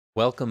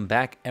Welcome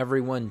back,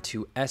 everyone,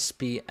 to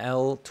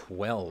SPL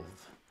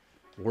 12.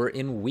 We're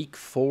in week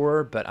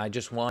 4, but I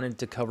just wanted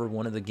to cover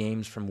one of the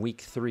games from week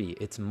 3.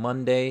 It's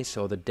Monday,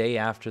 so the day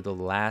after the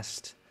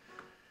last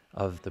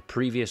of the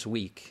previous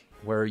week,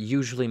 where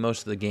usually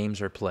most of the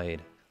games are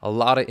played. A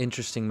lot of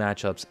interesting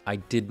matchups. I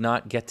did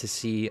not get to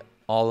see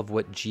all of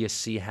what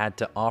GSC had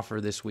to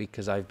offer this week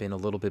because I've been a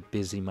little bit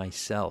busy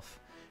myself.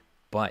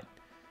 But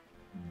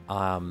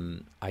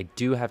I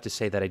do have to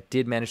say that I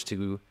did manage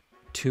to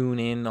tune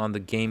in on the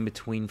game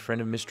between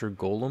Friend of Mr.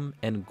 Golem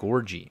and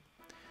Gorgie.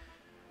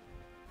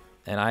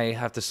 And I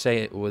have to say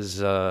it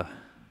was,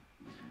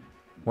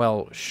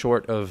 well,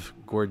 short of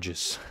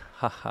gorgeous.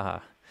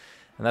 Haha.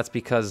 And that's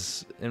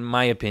because, in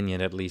my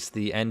opinion at least,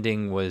 the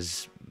ending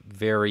was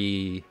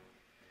very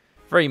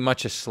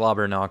much a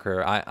slobber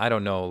knocker. I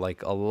don't know,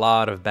 like a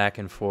lot of back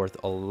and forth,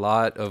 a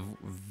lot of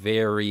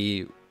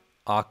very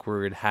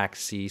awkward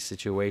hack-see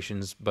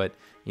situations. But,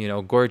 you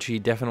know,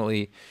 Gorgie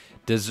definitely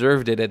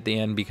deserved it at the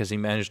end because he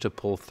managed to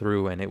pull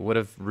through, and it would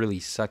have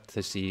really sucked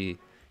to see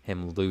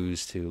him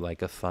lose to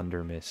like a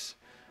Thunder Miss.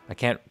 I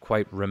can't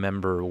quite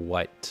remember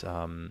what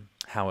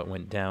how it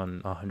went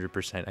down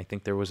 100%. I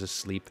think there was a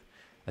sleep.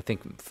 I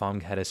think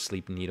Fong had a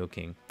sleep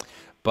Nidoking.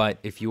 But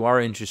if you are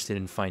interested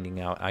in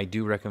finding out, I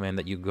do recommend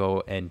that you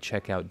go and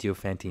check out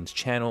Diofantine's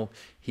channel.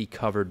 He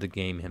covered the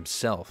game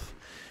himself.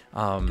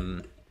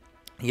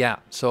 Yeah,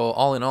 so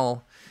all in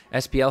all,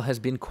 SPL has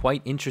been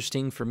quite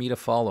interesting for me to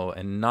follow,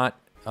 and not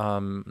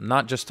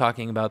just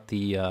talking about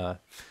the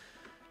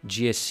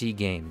GSC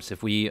games.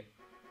 If we,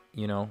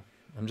 you know,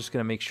 I'm just going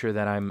to make sure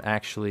that I'm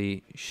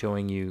actually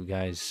showing you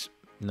guys.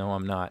 No,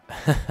 I'm not.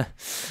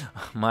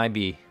 Might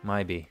be.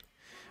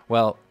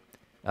 Well,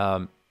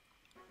 that's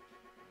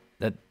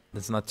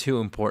not too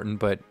important,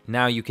 but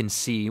now you can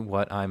see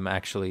what I'm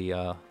actually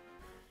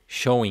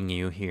showing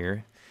you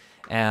here.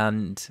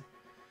 And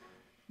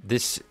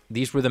these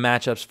were the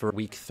matchups for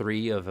week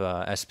 3 of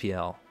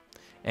SPL.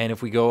 And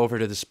if we go over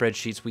to the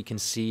spreadsheets, we can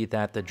see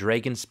that the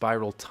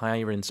DragonSpyral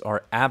Tyrants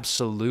are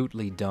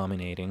absolutely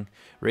dominating.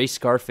 Ray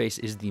Scarface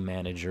is the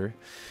manager.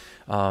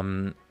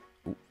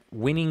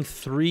 Winning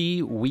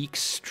 3 weeks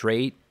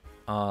straight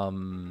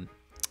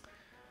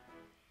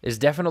is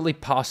definitely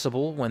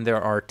possible when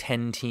there are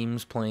 10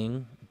 teams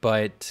playing,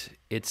 but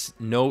it's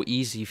no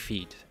easy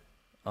feat.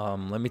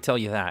 Let me tell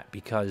you that,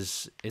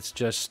 because it's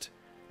just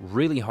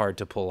really hard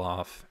to pull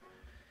off.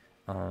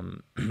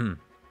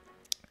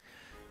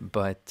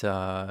 But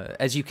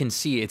as you can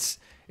see, it's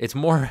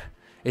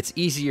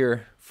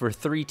easier for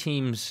 3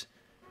 teams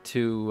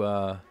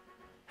to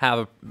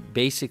have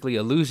basically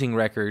a losing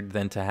record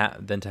than to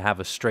have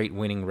a straight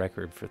winning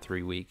record for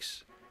 3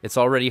 weeks. It's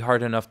already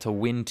hard enough to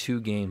win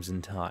 2 games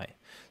and tie.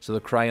 So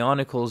the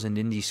Cryonicles and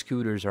Indie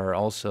Scooters are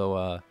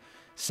also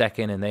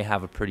second, and they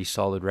have a pretty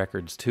solid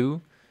records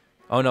too.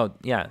 Oh no,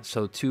 yeah,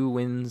 so 2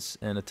 wins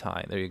and a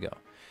tie. There you go.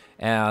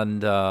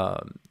 And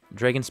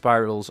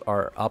DragonSpyrals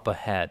are up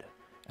ahead,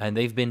 and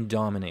they've been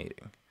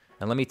dominating.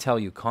 And let me tell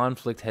you,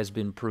 Conflict has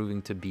been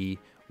proving to be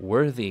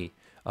worthy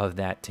of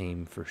that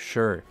team for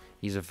sure.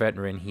 He's a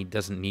veteran. He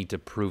doesn't need to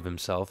prove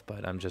himself,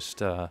 but I'm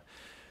just,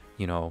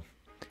 you know,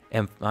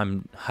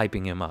 I'm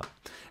hyping him up.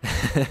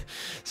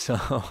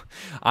 So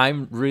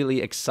I'm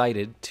really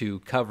excited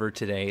to cover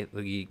today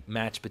the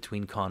match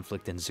between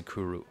Conflict and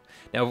Zokuru.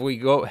 Now, if we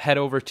head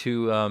over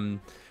to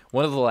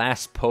one of the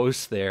last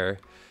posts there,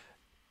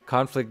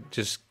 Conflict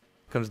just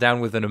comes down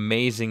with an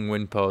amazing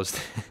win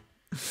post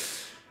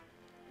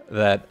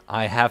that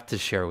I have to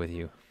share with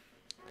you.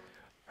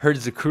 Heard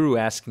Zokuru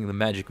asking the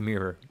magic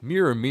mirror,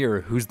 "Mirror,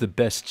 mirror, who's the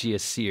best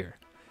GSCer?"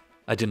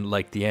 I didn't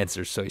like the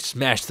answer, so he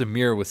smashed the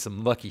mirror with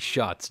some lucky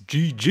shots.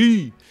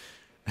 GG!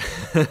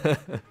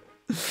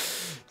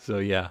 So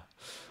yeah,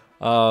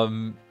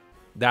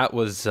 that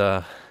was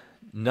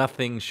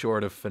nothing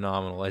short of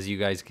phenomenal. As you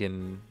guys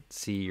can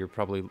see, you're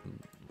probably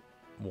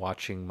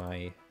watching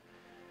my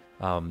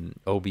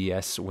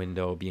OBS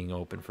window being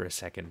open for a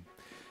second.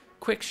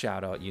 Quick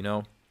shout out, you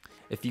know,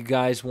 if you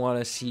guys want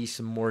to see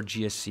some more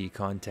GSC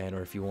content,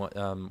 or if you want,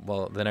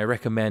 well, then I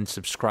recommend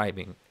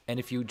subscribing. And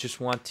if you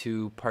just want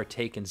to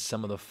partake in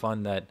some of the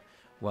fun that,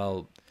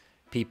 well,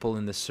 people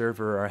in the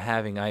server are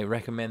having, I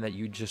recommend that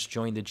you just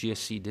join the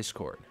GSC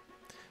Discord.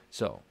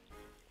 So,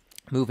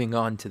 moving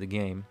on to the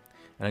game,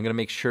 and I'm going to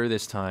make sure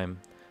this time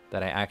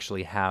that I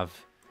actually have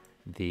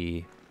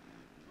the...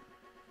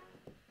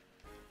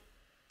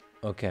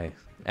 Okay,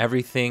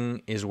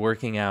 everything is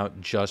working out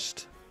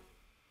just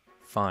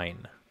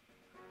fine.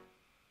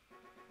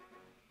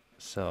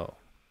 So,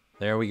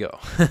 there we go.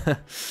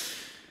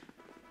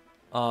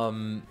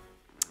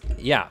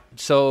 Yeah,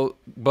 so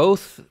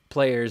both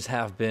players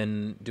have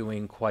been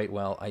doing quite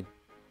well.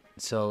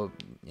 So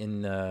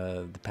in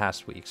the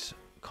past weeks,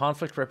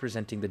 Conflict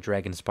representing the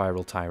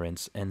DragonSpyral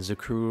Tyrants and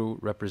Zokuru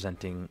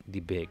representing the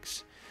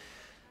Bigs.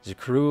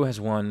 Zokuru has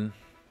won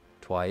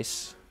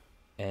twice,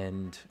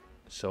 and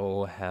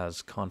so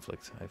has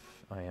Conflict,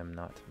 if I am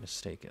not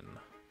mistaken.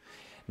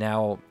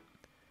 Now,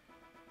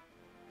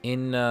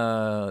 in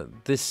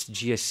this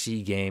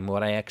GSC game,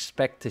 what I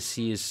expect to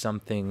see is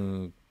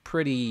something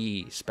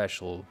pretty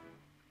special.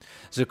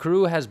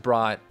 Zokuru has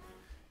brought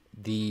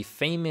the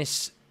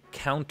famous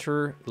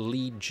counter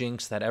lead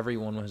jinx that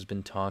everyone has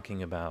been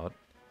talking about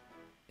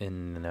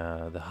in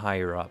the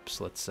higher-ups,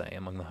 let's say,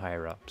 among the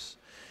higher-ups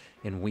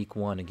in Week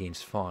 1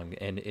 against Fong,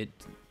 and it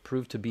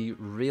proved to be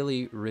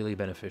really, really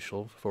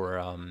beneficial for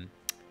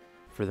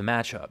the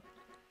matchup.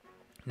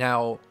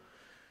 Now,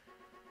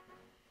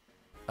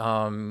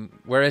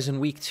 whereas in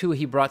Week 2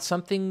 he brought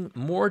something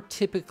more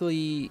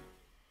typically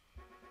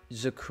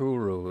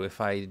Zokuru, if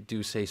I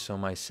do say so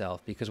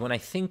myself, because when I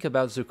think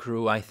about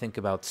Zokuru, I think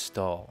about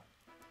Stall.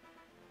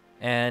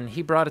 And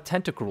he brought a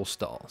Tentacruel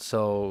Stall,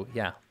 so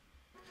yeah.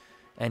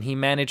 And he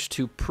managed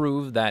to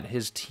prove that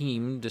his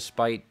team,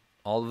 despite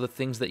all of the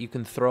things that you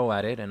can throw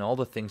at it and all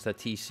the things that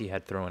TC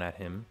had thrown at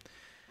him,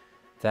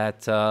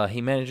 that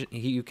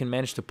you can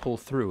manage to pull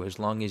through as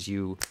long as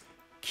you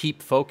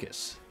keep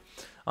focus.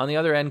 On the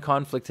other end,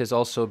 Conflict has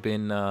also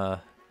been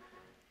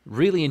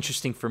really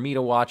interesting for me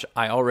to watch.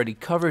 I already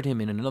covered him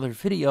in another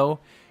video,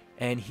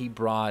 and he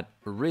brought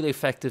a really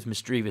effective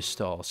Misdreavus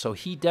Stall. So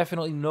he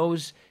definitely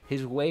knows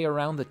his way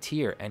around the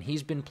tier, and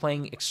he's been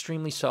playing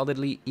extremely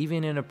solidly,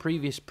 even in a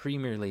previous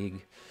Premier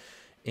League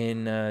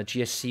in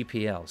GSC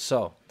PL.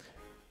 So,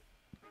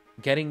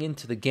 getting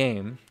into the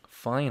game,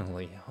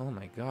 finally. Oh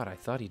my god, I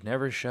thought he'd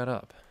never shut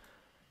up.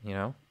 You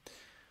know?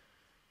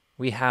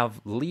 We have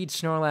lead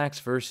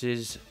Snorlax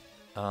versus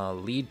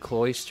lead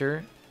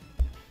Cloyster.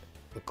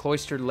 The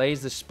Cloyster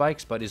lays the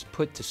spikes, but is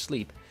put to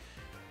sleep.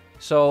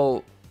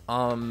 So,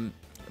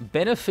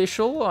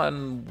 beneficial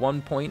on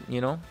one point, you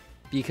know,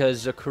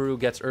 because Zokuru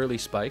gets early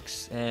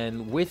spikes,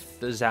 and with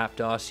the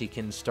Zapdos, he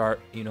can start,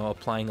 you know,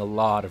 applying a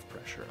lot of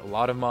pressure. A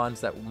lot of mons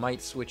that might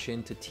switch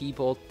into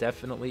T-Bolt,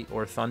 definitely,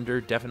 or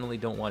Thunder, definitely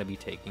don't want to be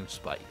taking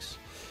spikes.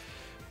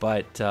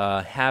 But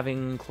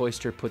having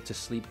Cloyster put to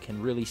sleep can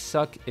really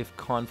suck if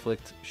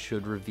Conflict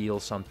should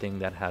reveal something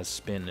that has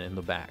spin in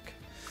the back.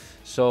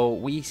 So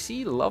we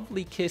see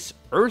Lovely Kiss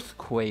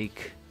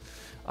Earthquake.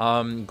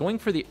 Going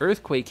for the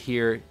Earthquake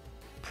here,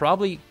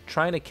 probably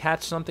trying to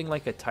catch something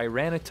like a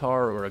Tyranitar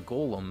or a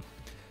Golem.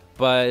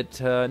 But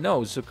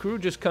no, Zokuru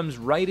just comes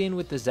right in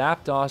with the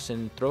Zapdos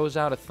and throws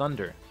out a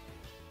Thunder.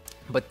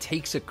 But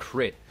takes a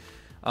crit.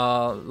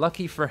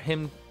 Lucky for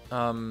him,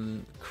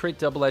 crit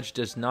Double Edge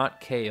does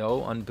not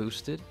KO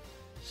unboosted.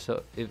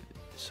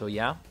 So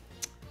yeah.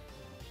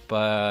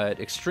 But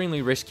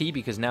extremely risky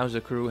because now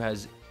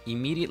Zokuru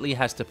immediately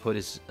has to put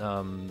his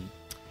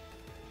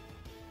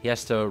he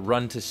has to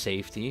run to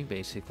safety,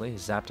 basically.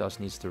 His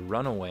Zapdos needs to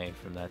run away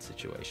from that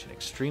situation.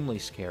 Extremely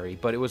scary,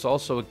 but it was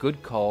also a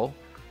good call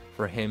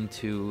for him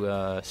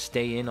to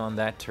stay in on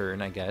that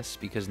turn, I guess,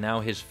 because now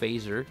his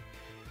Phaser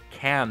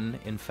can,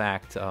 in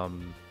fact,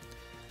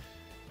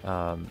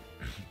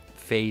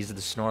 phase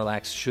the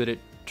Snorlax should it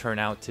turn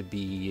out to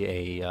be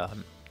a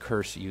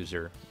Curse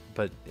user.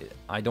 But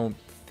I don't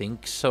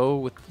think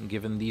so,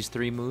 given these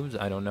three moves.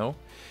 I don't know.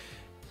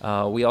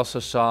 We also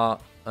saw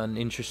an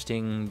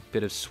interesting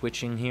bit of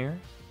switching here,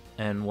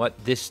 and what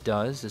this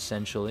does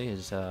essentially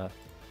is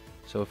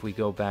so if we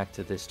go back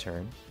to this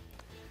turn,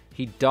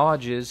 he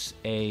dodges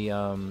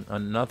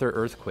another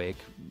Earthquake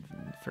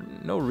for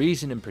no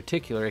reason in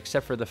particular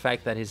except for the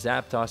fact that his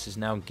Zapdos is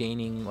now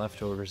gaining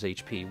leftovers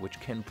HP, which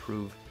can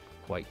prove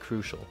quite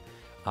crucial.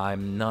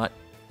 I'm not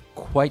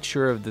quite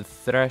sure of the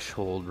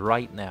threshold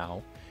right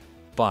now,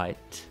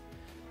 but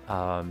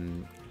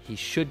he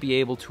should be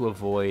able to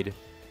avoid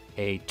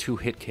a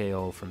 2-hit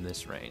KO from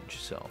this range.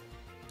 So,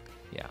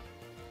 yeah.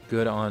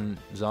 Good on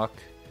Zok.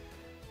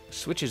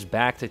 Switches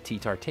back to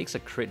T-Tar. Takes a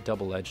crit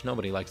Double Edge.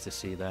 Nobody likes to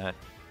see that.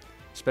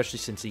 Especially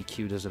since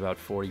EQ does about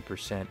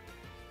 40%.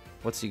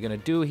 What's he going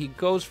to do? He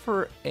goes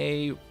for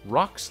a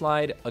Rock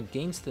Slide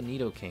against the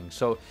Nidoking.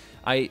 So,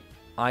 I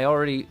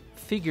already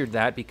figured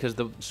that because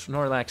the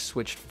Snorlax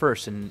switched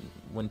first. And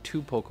when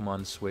two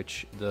Pokemon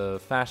switch, the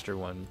faster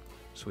one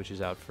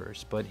switches out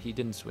first. But he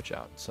didn't switch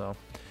out. So,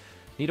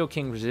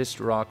 Nidoking resists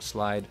Rock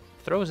Slide,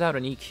 throws out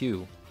an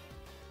EQ,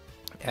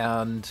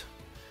 and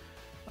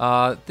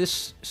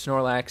this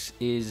Snorlax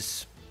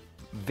is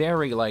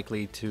very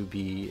likely to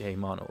be a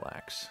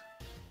Monolax.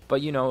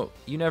 But you know,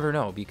 you never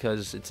know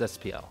because it's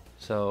SPL.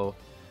 So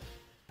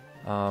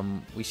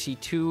we see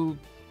two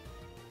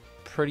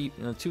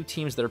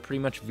teams that are pretty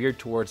much veered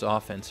towards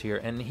offense here,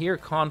 and here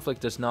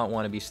Conflict does not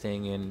want to be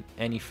staying in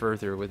any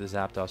further with his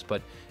Zapdos.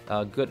 But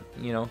good,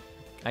 you know,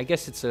 I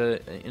guess it's an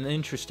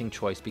interesting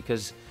choice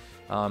because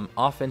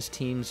offense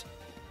teams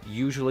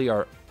usually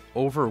are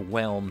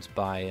overwhelmed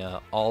by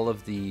all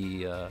of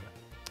the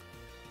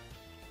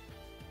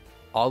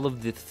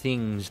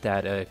things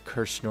that a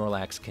Cursed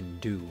Snorlax can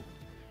do,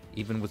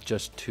 even with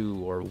just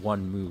 2 or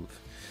 1 move.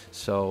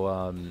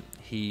 So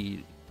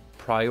he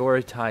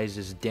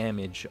prioritizes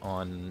damage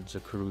on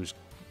Zokuru's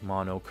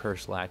Mono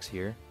Curselax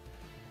here.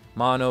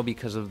 Mono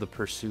because of the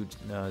pursued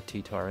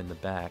T-Tar in the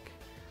back.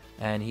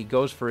 And he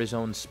goes for his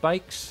own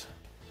spikes.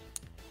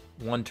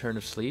 1 turn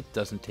of sleep,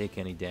 doesn't take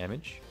any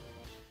damage.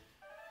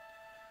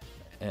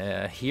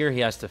 Here he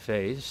has to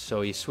phase,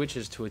 so he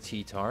switches to a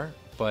T-Tar,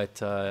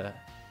 but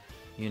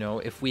You know,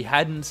 if we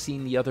hadn't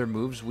seen the other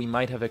moves, we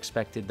might have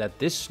expected that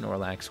this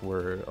Snorlax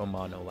were a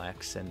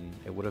Monolax, and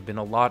it would have been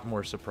a lot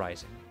more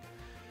surprising.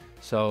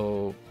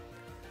 So,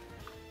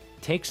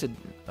 takes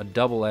a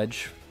double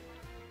edge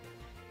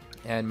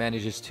and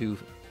manages to,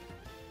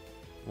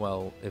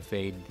 well,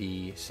 evade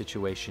the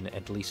situation,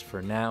 at least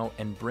for now,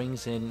 and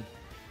brings in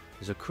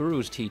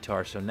Zokuru's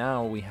T-Tar. So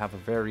now we have a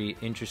very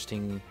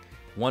interesting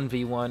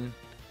 1v1,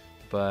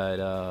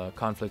 but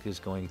Conflict is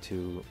going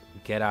to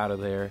get out of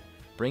there.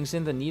 Brings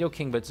in the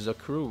Nidoking, but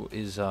Zokuru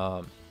is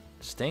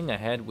staying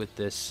ahead with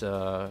this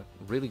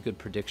really good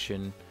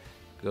prediction.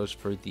 Goes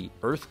for the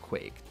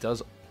Earthquake.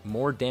 Does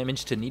more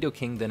damage to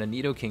Nidoking than a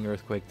Nidoking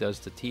Earthquake does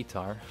to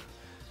T-Tar.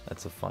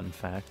 That's a fun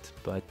fact.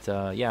 But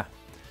yeah,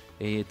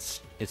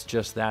 it's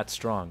just that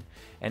strong.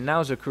 And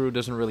now Zokuru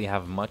doesn't really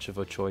have much of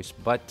a choice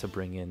but to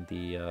bring in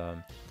the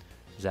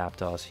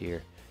Zapdos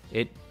here.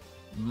 It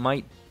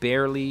might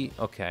barely...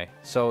 Okay,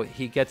 so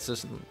he gets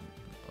this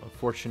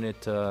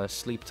fortunate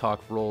Sleep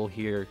Talk roll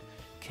here.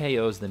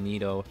 KOs the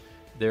Nido.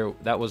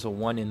 That was a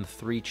 1 in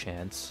 3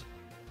 chance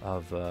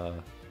of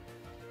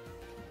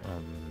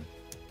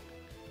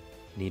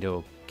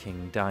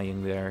Nidoking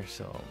dying there,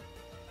 so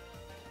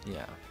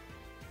yeah.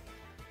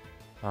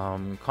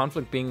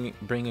 Conflict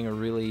bringing a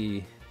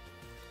really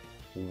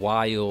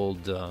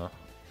wild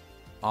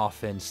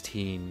offense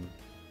team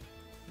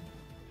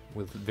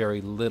with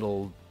very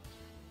little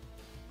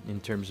in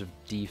terms of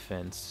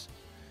defense.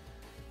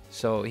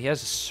 So he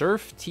has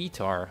Surf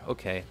T-Tar.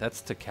 Okay,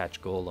 that's to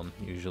catch Golem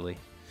usually.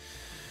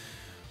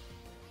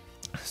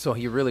 So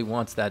he really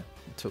wants that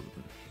to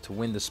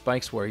win the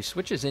Spikes War. He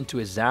switches into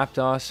his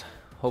Zapdos.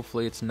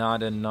 Hopefully it's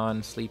not a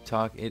non-Sleep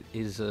Talk. It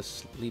is a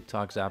Sleep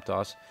Talk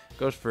Zapdos.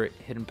 Goes for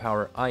Hidden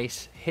Power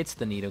Ice. Hits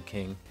the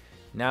Nidoking.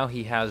 Now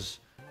he has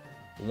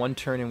one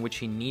turn in which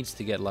he needs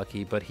to get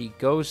lucky, but he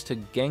goes to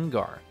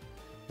Gengar.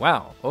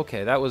 Wow,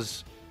 okay, that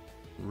was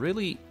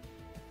really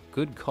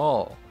good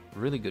call.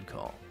 Really good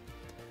call.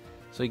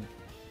 So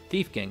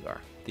Thief Gengar.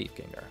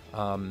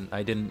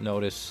 I didn't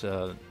notice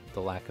the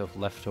lack of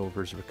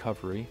Leftovers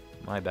recovery.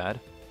 My bad.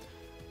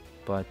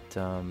 But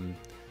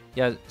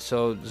yeah,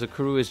 so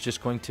Zokuru is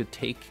just going to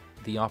take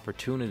the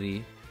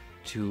opportunity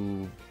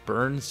to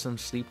burn some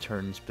sleep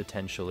turns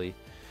potentially.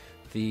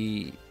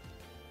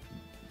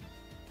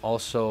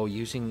 Also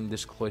using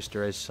this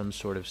Cloyster as some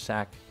sort of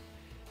sack.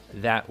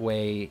 That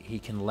way he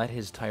can let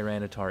his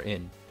Tyranitar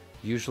in.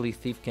 Usually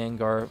Thief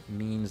Gengar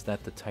means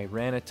that the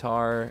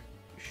Tyranitar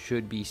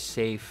should be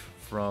safe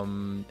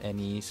from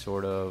any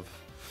sort of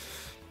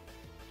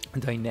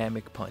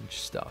dynamic punch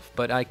stuff,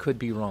 but I could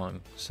be wrong.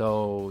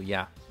 So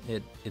yeah,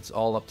 it's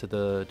all up to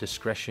the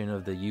discretion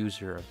of the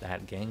user of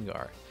that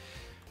Gengar.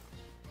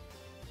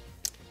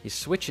 He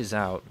switches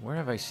out. Where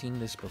have I seen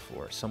this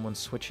before? Someone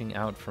switching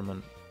out from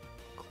a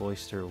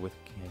Cloyster with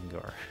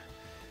Gengar.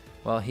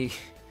 Well,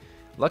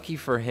 lucky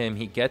for him,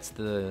 he gets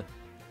the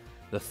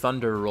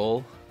Thunder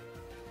Roll,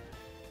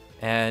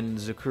 and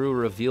Zokuru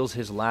reveals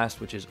his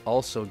last, which is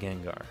also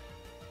Gengar.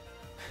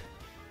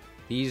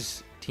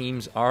 These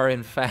teams are,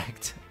 in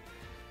fact,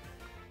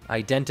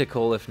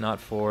 identical, if not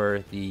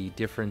for the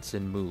difference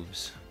in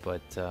moves.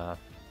 But,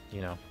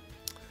 you know,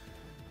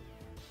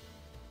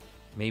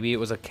 maybe it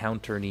was a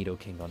counter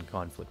Nidoking on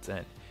Conflict's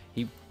end.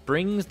 He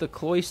brings the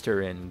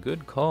Cloyster in.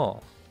 Good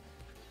call.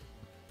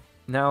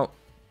 Now,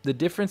 the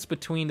difference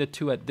between the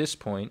two at this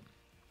point,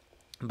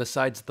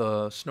 besides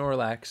the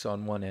Snorlax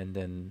on one end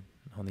and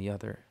on the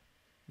other,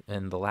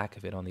 and the lack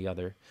of it on the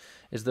other,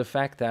 is the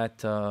fact that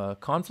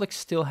Conflict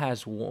still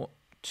has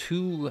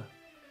two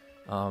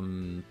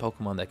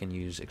Pokemon that can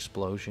use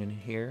Explosion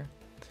here.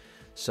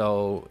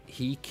 So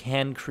he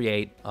can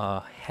create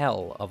a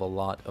hell of a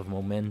lot of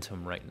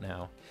momentum right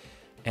now.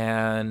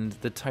 And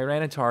the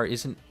Tyranitar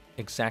isn't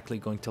exactly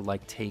going to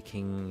like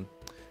taking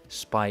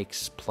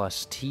spikes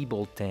plus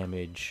T-Bolt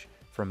damage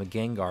from a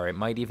Gengar. It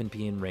might even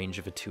be in range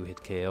of a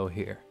 2-hit KO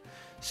here.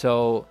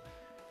 So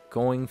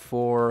going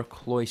for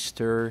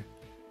Cloyster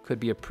could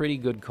be a pretty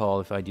good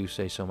call if I do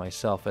say so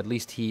myself. At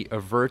least he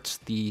averts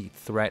the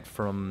threat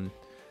from,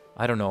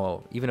 I don't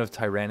know, even of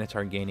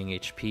Tyranitar gaining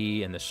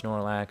HP and the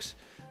Snorlax.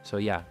 So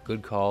yeah,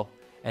 good call.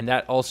 And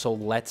that also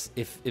lets,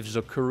 if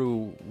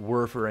Zokuru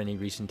were for any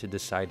reason to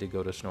decide to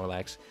go to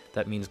Snorlax,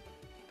 that means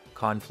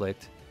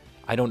Conflict.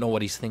 I don't know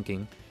what he's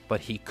thinking, but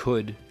he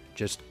could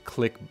just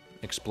click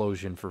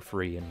Explosion for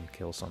free and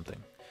kill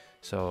something.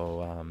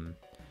 So,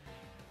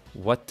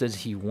 what does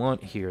he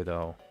want here,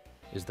 though,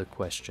 is the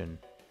question.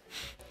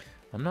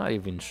 I'm not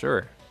even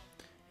sure.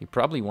 He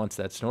probably wants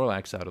that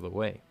Snorlax out of the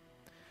way.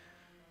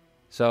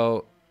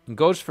 So, he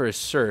goes for a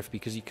Surf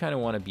because you kind of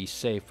want to be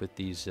safe with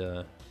these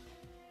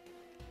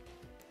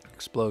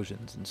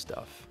explosions and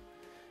stuff.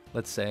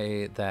 Let's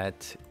say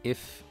that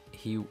if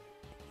he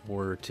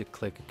were to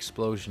click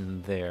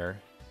Explosion there,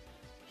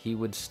 he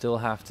would still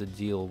have to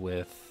deal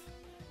with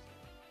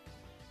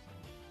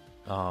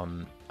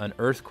an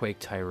Earthquake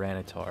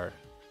Tyranitar,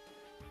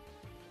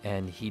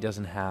 and he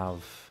doesn't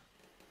have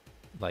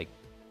like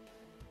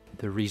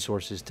the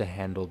resources to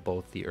handle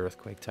both the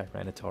Earthquake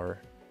Tyranitar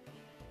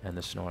and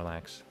the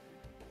Snorlax.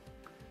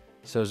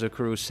 So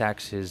Zokuru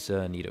sacks his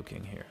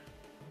Nidoking here.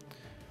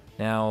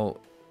 Now,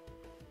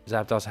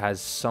 Zapdos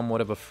has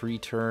somewhat of a free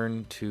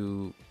turn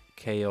to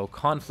KO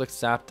Conflict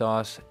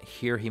Zapdos.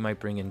 Here he might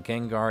bring in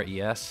Gengar,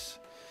 yes.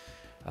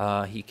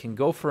 He can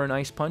go for an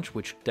Ice Punch,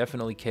 which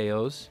definitely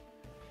KOs.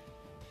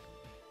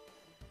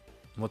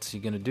 What's he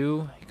going to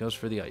do? He goes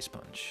for the Ice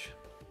Punch.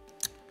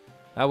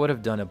 I would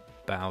have done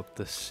about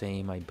the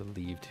same, I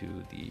believe, to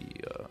the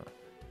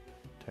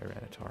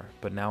Tyranitar.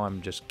 But now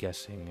I'm just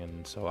guessing,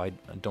 and so I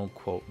don't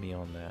quote me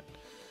on that.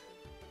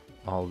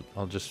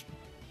 I'll just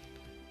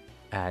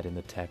add in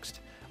the text.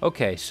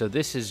 Okay, so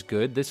this is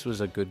good. This was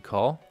a good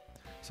call.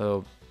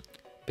 So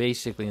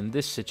basically in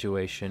this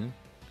situation,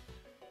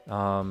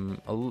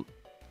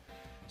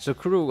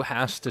 Zokuru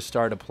has to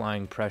start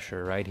applying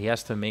pressure, right? He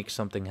has to make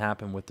something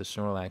happen with the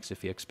Snorlax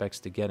if he expects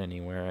to get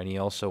anywhere, and he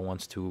also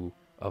wants to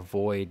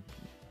avoid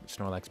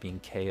Snorlax being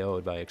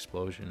KO'd by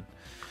Explosion.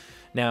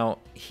 Now,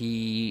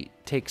 he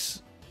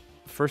takes,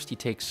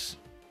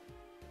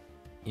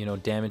 you know,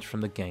 damage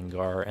from the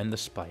Gengar and the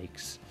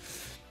spikes,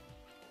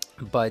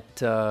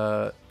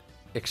 but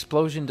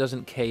Explosion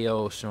doesn't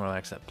KO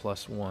Snorlax at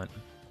 +1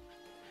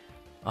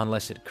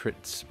 unless it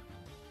crits.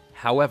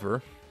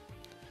 However,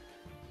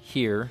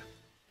 here,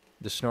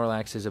 the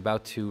Snorlax is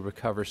about to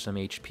recover some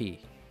HP,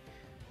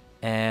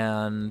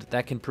 and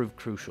that can prove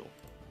crucial.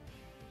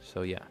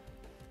 So yeah.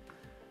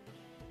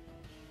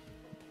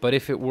 But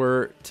if it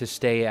were to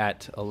stay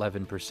at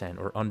 11%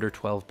 or under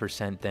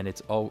 12%,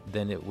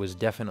 then it was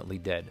definitely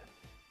dead.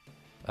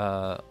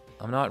 I'm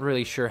not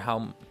really sure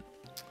how,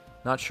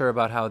 not sure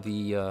about how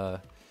the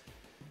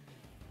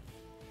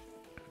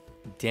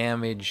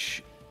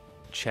damage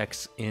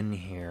checks in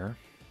here.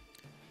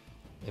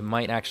 It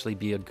might actually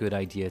be a good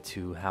idea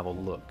to have a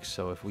look.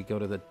 So if we go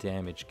to the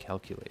damage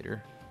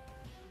calculator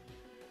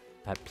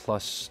at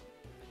 +1,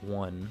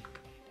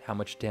 how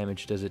much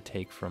damage does it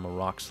take from a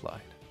Rock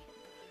Slide?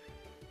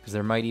 Because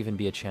there might even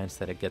be a chance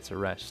that it gets a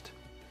rest.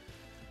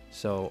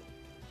 So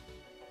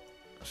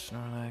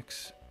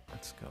Snorlax,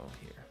 let's go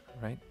here,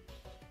 right?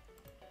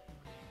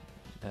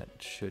 That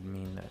should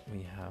mean that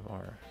we have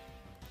our,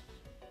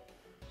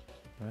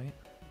 right?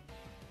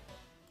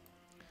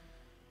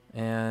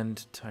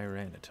 And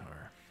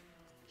Tyranitar.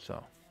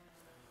 So,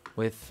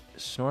 with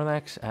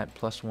Snorlax at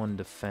 +1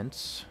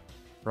 defense,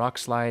 Rock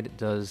Slide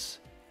does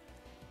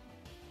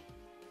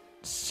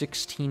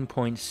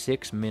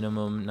 16.6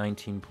 minimum,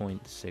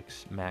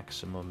 19.6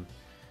 maximum.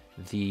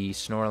 The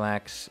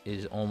Snorlax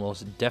is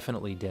almost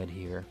definitely dead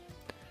here.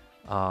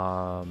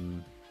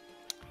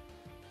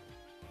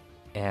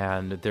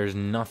 And there's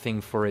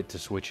nothing for it to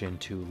switch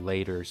into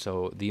later,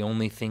 so the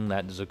only thing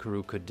that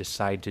Zokuru could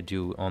decide to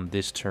do on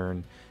this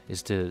turn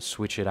is to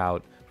switch it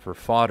out for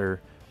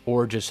fodder,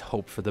 or just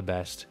hope for the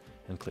best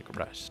and click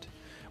rest,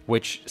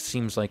 which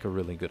seems like a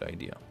really good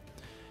idea.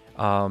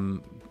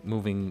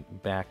 Moving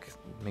back,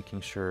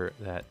 making sure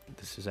that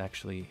this is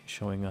actually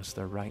showing us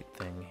the right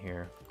thing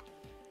here.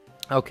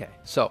 Okay,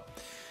 so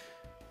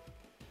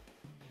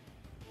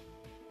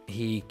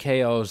he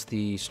KOs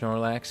the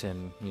Snorlax,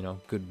 and, you know,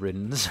 good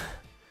riddance.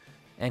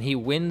 And he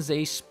wins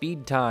a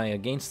speed tie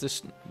against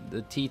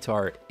the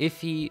T-Tart.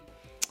 If he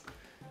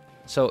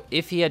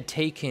had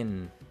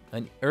taken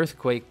an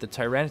Earthquake, the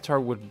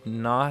Tyranitar would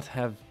not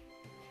have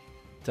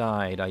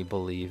died, I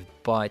believe,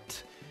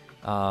 but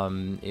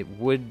it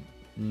would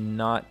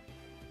not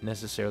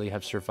necessarily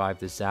have survived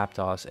the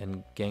Zapdos,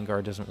 and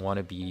Gengar doesn't want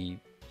to be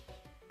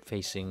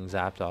facing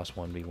Zapdos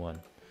 1v1.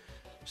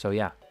 So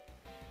yeah.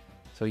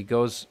 So he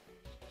goes...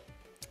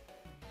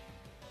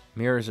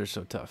 Mirrors are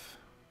so tough.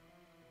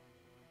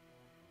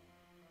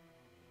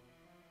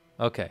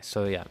 Okay,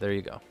 so yeah, there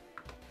you go.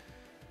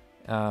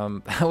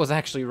 That was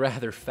actually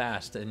rather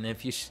fast, and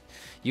if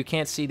you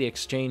can't see the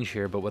exchange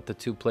here, but what the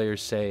two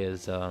players say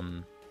is,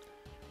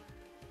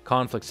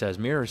 Conflict says,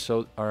 mirrors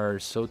are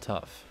so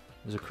tough,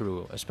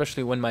 Zokuru,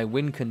 especially when my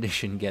win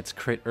condition gets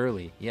crit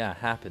early. Yeah,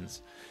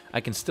 happens.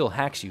 I can still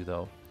hacks you,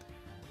 though.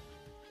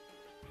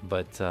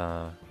 But,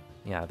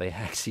 yeah, they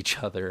hacks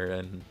each other,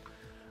 and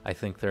I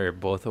think they're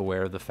both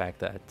aware of the fact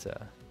that,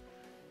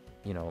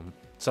 you know,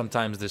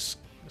 sometimes this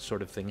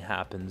sort of thing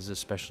happens,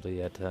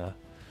 especially at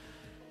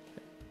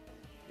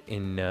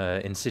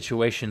in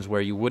situations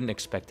where you wouldn't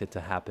expect it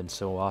to happen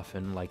so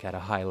often, like at a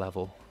high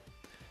level.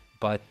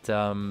 But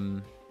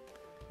in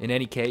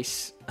any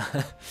case,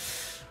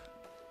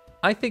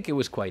 I think it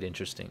was quite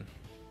interesting,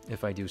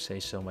 if I do say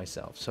so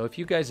myself. So if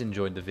you guys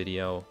enjoyed the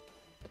video,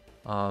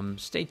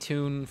 stay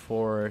tuned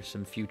for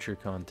some future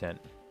content,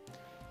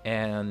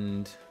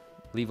 and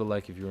leave a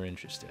like if you're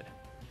interested.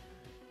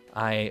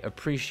 I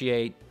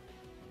appreciate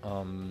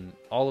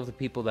all of the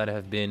people that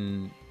have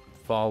been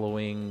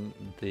following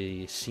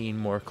the scene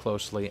more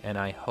closely, and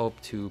I hope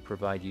to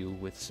provide you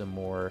with some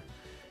more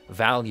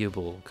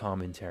valuable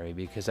commentary,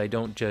 because I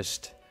don't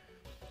just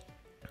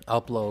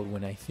upload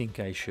when I think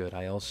I should.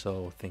 I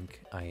also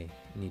think I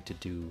need to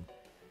do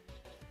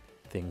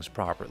things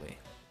properly.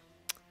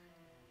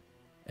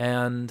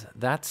 And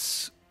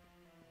that's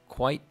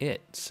quite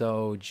it.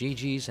 So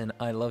GG's, and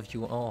I love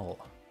you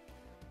all.